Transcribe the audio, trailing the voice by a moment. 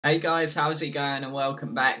Hey guys, how's it going, and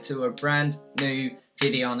welcome back to a brand new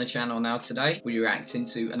video on the channel. Now today we're reacting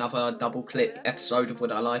to another double clip episode of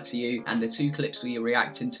Would I Lie to You, and the two clips we are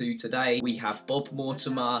reacting to today, we have Bob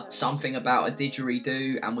Mortimer, Something About a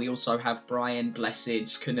Didgeridoo, and we also have Brian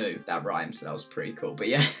Blessed's Canoe. That rhymes, that was pretty cool. But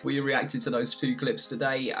yeah, we reacted to those two clips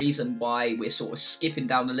today. Reason why we're sort of skipping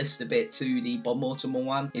down the list a bit to the Bob Mortimer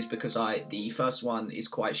one is because the first one is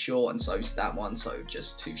quite short, and so is that one, so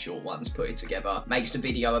just two short ones put it together makes the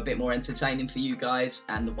video a bit more entertaining for you guys,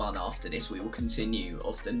 and the one after this we will continue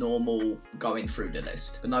of the normal going through the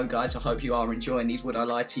list. But no guys, I hope you are enjoying these Would I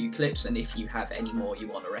Lie to You clips, and if you have any more you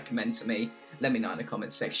want to recommend to me, let me know in the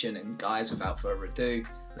comments section. And guys, without further ado,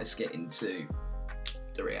 let's get into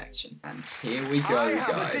the reaction. And here we go, I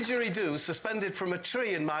have guys. a didgeridoo suspended from a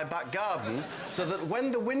tree in my back garden so that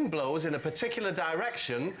when the wind blows in a particular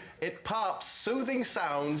direction, it pops soothing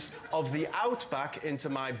sounds of the outback into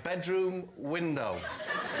my bedroom window.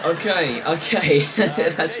 Okay,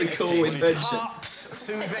 that's a cool invention. Pops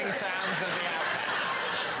soothing sounds of the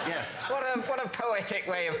outback. Yes. What a poetic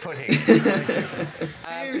way of putting it.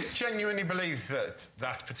 Do you genuinely believe that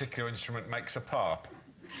that particular instrument makes a pop?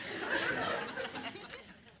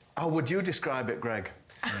 How would you describe it, Greg?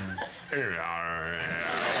 Yeah.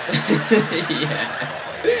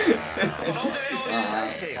 And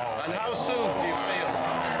how soothed do you feel?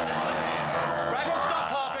 Right, well, stop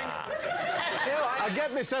popping. I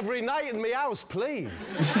get this every night in my house,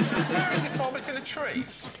 please. Where is it, Bob? It's in a tree.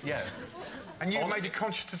 Yeah. And you've made a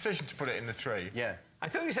conscious decision to put it in the tree. Yeah. I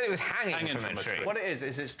thought you said it was hanging from a tree. What it is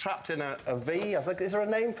it's trapped in a V. I was like, is there a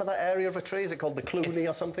name for that area of a tree? Is it called the Clooney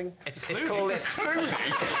or something? It's called it. Clooney?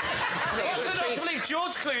 Also not to believe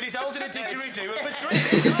George Clooney's holding a didgeridoo at Madrid.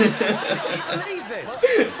 I don't believe this.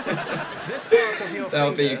 This part of your That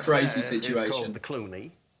would be a finger crazy there situation. is called the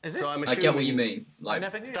Clooney. Is it? So I'm I get what you mean. Like, I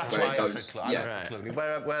never knew That's where why it I goes. said I Yeah. know Clooney.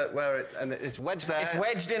 Where it, and it's wedged there. It's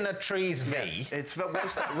wedged in a tree's V. Yes, it's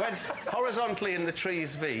wedged horizontally in the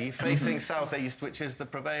tree's V, facing southeast, which is the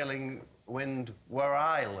prevailing wind where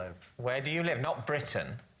I live. Where do you live? Not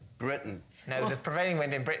Britain. Britain. No, the prevailing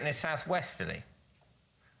wind in Britain is southwesterly.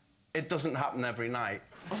 It doesn't happen every night.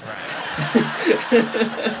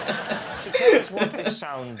 So tell us what this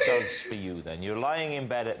sound does for you then. You're lying in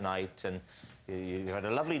bed at night and you've had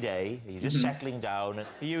a lovely day, you're just settling down, and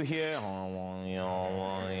you hear... And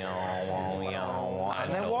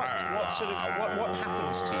then what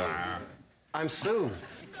happens to you? I'm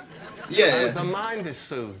soothed. yeah. The mind is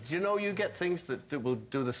soothed. You know, you get things that will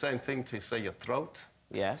do the same thing to, say, your throat.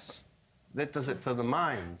 Yes? That does it to the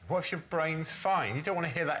mind. What if your brain's fine? You don't want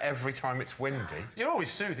to hear that every time it's windy. You're always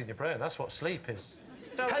soothing your brain. That's what sleep is.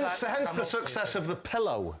 Hence the success of the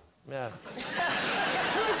pillow. Yeah. Can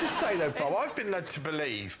I just say, though, Bob, I've been led to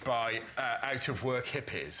believe by out-of-work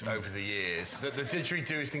hippies over the years that the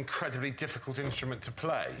didgeridoo is an incredibly difficult instrument to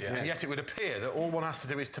play, and yet it would appear that all one has to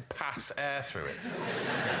do is to pass air through it.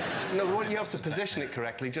 No, well, you have to position it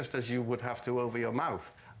correctly, just as you would have to over your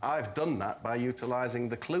mouth. I've done that by utilising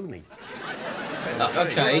the Clooney.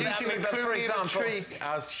 Okay. Using the Clooney in a tree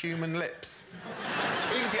as human lips.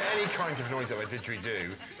 You can get any kind of noise out of a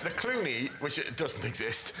didgeridoo. The Clooney, which it doesn't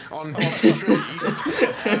exist, on Bob's tree,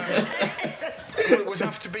 would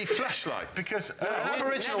have to be flesh-like, because an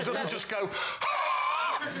Aboriginal doesn't just go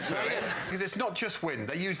through it, because it's not just wind.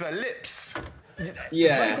 They use their lips.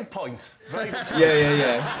 Yeah. Very good point. Very good point.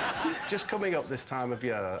 Yeah. Just coming up this time of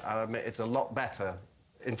year, I admit it's a lot better.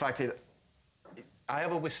 In fact, I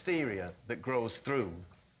have a wisteria that grows through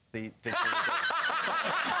the didgeridoo.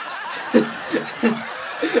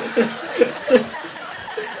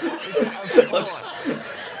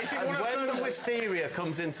 And when the wisteria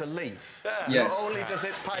comes into leaf, Yes. not only does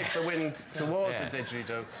it pipe the wind towards the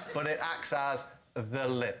didgeridoo, but it acts as the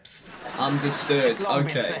lips. Understood. It's long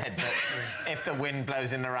been Okay. said that if the wind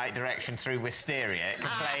blows in the right direction through wisteria, it can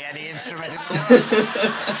play any instrument in the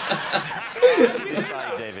world.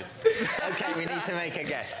 Decide, David. OK, we need to make a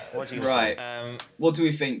guess. What do you Right. say? What do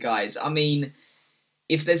we think, guys? I mean,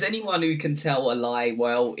 if there's anyone who can tell a lie,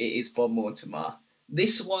 well, it is Bob Mortimer.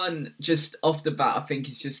 This one, just off the bat, I think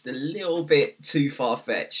is just a little bit too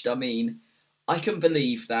far-fetched. I mean, I can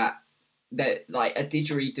believe that like a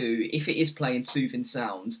didgeridoo, if it is playing soothing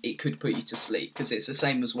sounds, it could put you to sleep, because it's the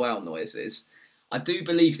same as whale noises. I do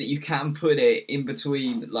believe that you can put it in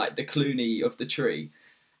between, like, the Clooney of the tree,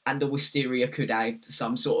 and the wisteria could add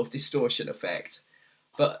some sort of distortion effect.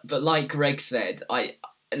 But like Greg said,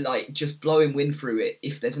 like, just blowing wind through it,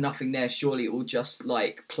 if there's nothing there, surely it will just,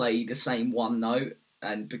 like, play the same one note,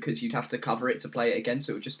 and because you'd have to cover it to play it again,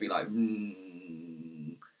 so it would just be like,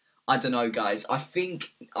 I don't know, guys. I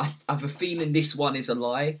think I have a feeling this one is a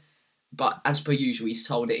lie, But as per usual, he's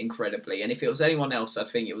told it incredibly. And if it was anyone else, I'd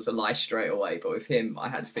think it was a lie straight away. But with him, I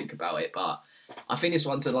had to think about it. But I think this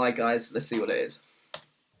one's a lie, guys. Let's see what it is.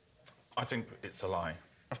 I think it's a lie.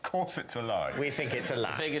 Of course it's a lie. We think it's a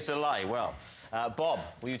lie. I think it's a lie. Well, Bob,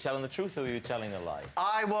 were you telling the truth or were you telling a lie?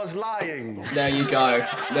 I was lying. There you go.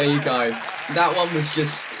 There you go. That one was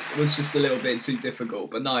just a little bit too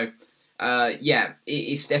difficult. But no, yeah,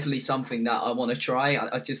 it's definitely something that I want to try.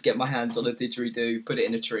 I just get my hands on a didgeridoo, put it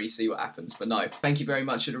in a tree, see what happens. But no, thank you very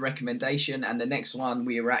much for the recommendation. And the next one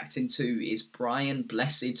we are reacting to is Brian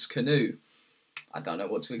Blessed's Canoe. I don't know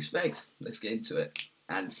what to expect. Let's get into it.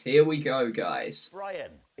 And here we go, guys.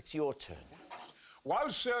 Brian, it's your turn. While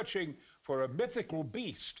searching for a mythical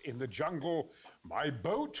beast in the jungle, my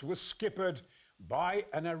boat was skippered by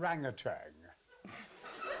an orangutan.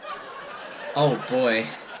 Oh boy.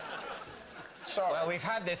 Well, we've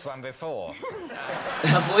had this one before.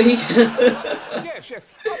 Have we? Yes.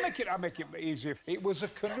 I'll make it easier. It was a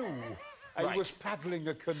canoe. I was paddling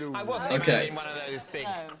a canoe. I wasn't imagining one of those big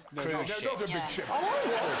cruise ships. Not a big ship.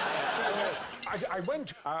 Oh, I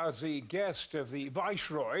went as the guest of the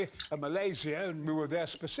Viceroy of Malaysia, and we were there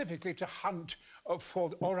specifically to hunt for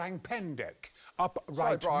the orang pendek,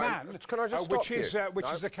 upright man, can I just stop which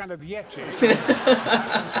is a kind of yeti.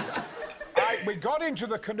 We got into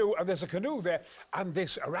the canoe, and there's a canoe there, and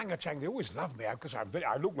this orangutan, they always love me because I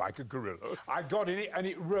look like a gorilla. I got in it, and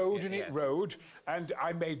it rode, and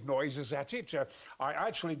I made noises at it. I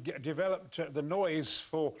actually developed the noise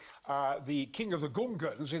for the King of the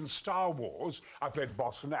Gungans in Star Wars. I played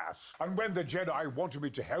Boss Nass, and when the Jedi wanted me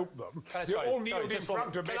to help them, they all kneeled in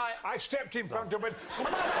front of me. I stepped in front of it.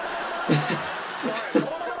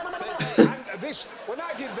 And this, when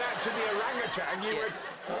I did that to the orangutan, you went...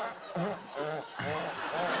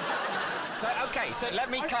 So let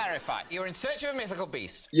me clarify. You're in search of a mythical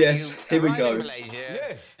beast. Yes, here we arrive go. in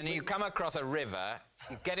Malaysia, and you come across a river,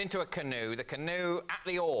 you get into a canoe, the canoe, at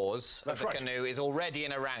the oars of the canoe is already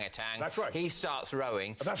an orangutan. That's right. He starts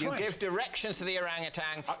rowing. You give directions to the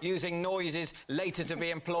orangutan using noises later to be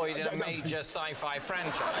employed in a major sci-fi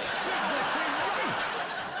franchise.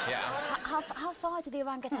 Yeah. How far did the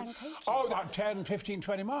orangutan take you? Oh, about 10, 15,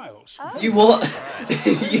 20 miles. Oh. You what?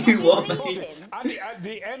 You what, feed mate? him? And at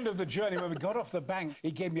the end of the journey, when we got off the bank, he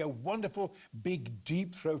gave me a wonderful, big,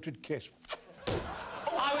 deep-throated kiss.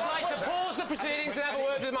 I would like to pause the proceedings and have a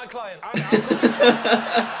word with my client.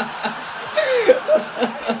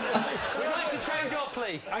 We'd like to change your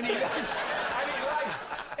plea. And he liked...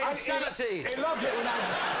 Insanity. He loved it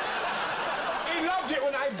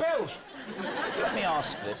when I belched. Let me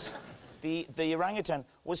ask this. The orangutan,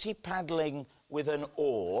 was he paddling with an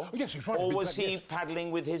oar? Oh, yes, he's right. Or was he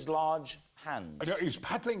paddling with his large hands? No, he was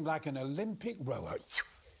paddling like an Olympic rower.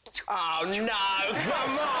 Oh, no,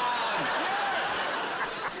 come on!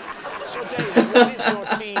 So, David, what is your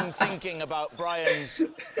team thinking about Brian's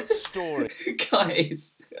story?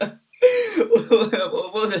 Guys, what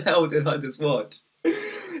the hell did I just watch?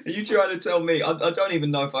 Are you trying to tell me? I don't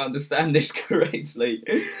even know if I understand this correctly.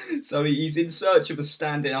 So he's in search of a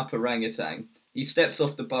standing up orangutan. He steps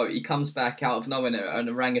off the boat. He comes back out of nowhere. An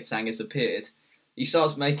orangutan has appeared. He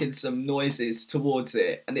starts making some noises towards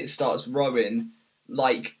it, and it starts rowing,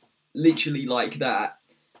 like literally like that.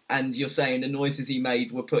 And you're saying the noises he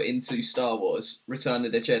made were put into Star Wars: Return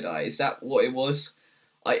of the Jedi. Is that what it was?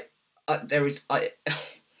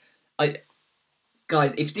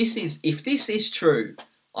 Guys, if this is true,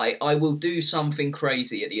 I will do something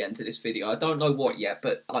crazy at the end of this video. I don't know what yet,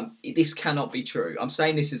 but this cannot be true. I'm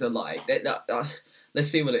saying this is a lie. Let's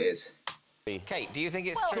see what it is. Kate, do you think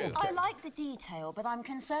it's true? I like the detail, but I'm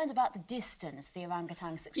concerned about the distance the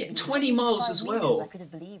orangutan succeeded. Yeah, 20 miles as well. I could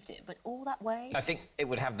have believed it, but all that way? I think it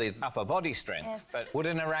would have the upper body strength, Yes. but would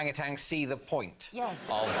an orangutan see the point Yes.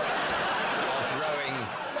 of rowing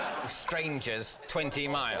strangers 20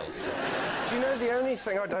 miles? Do you know the only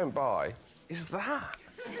thing I don't buy is that?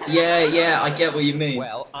 Yeah, I get what you mean.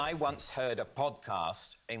 Well, I once heard a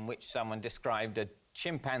podcast in which someone described a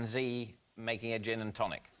chimpanzee making a gin and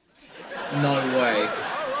tonic. No way.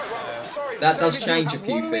 Sorry, That does change a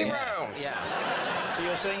few things. Yeah. So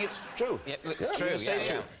you're saying it's true? Yeah, it's true, You're saying it's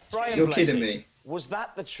yeah. true. Brian You're Blessed, kidding me. Was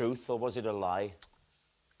that the truth or was it a lie?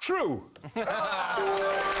 True.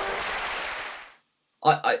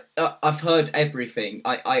 I've heard everything.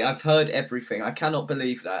 I've heard everything. I cannot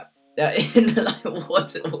believe that.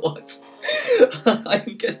 What?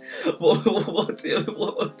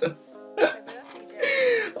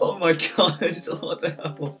 Oh my god! What the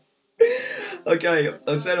hell? Okay,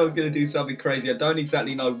 I said I was going to do something crazy. I don't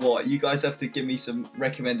exactly know what. You guys have to give me some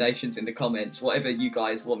recommendations in the comments. Whatever you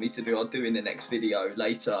guys want me to do, I'll do in the next video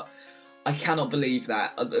later. I cannot believe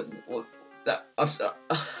that.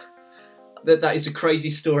 That is a crazy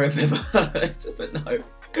story I've ever heard, but no.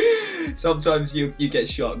 Sometimes you get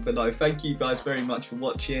shocked, but no, thank you guys very much for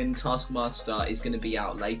watching. Taskmaster is going to be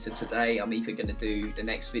out later today. I'm either going to do the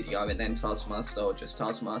next video and then Taskmaster or just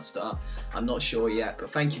Taskmaster. I'm not sure yet, but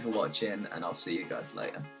thank you for watching and I'll see you guys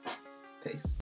later. Peace.